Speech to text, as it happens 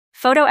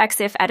Photo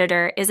Exif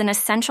Editor is an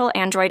essential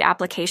Android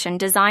application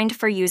designed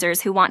for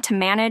users who want to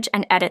manage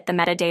and edit the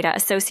metadata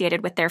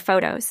associated with their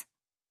photos.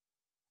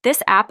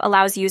 This app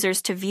allows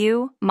users to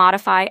view,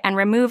 modify, and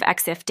remove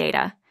Exif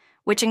data,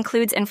 which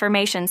includes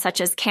information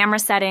such as camera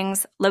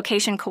settings,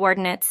 location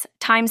coordinates,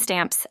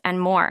 timestamps,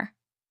 and more.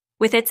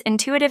 With its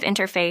intuitive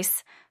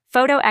interface,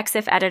 Photo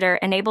Exif Editor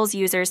enables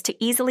users to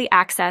easily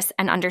access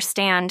and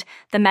understand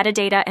the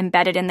metadata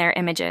embedded in their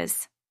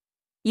images.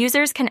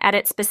 Users can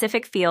edit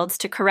specific fields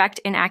to correct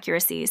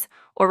inaccuracies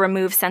or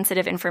remove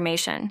sensitive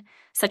information,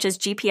 such as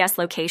GPS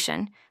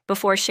location,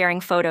 before sharing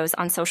photos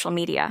on social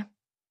media.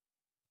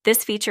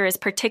 This feature is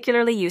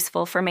particularly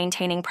useful for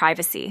maintaining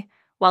privacy,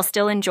 while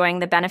still enjoying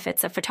the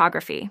benefits of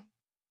photography.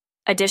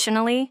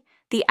 Additionally,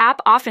 the app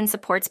often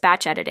supports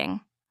batch editing,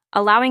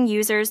 allowing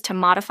users to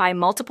modify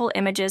multiple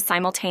images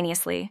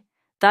simultaneously,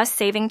 thus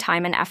saving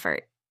time and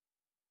effort.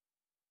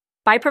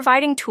 By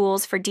providing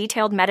tools for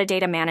detailed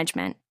metadata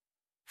management,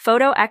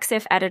 Photo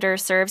Exif Editor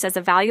serves as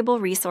a valuable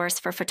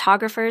resource for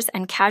photographers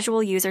and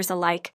casual users alike,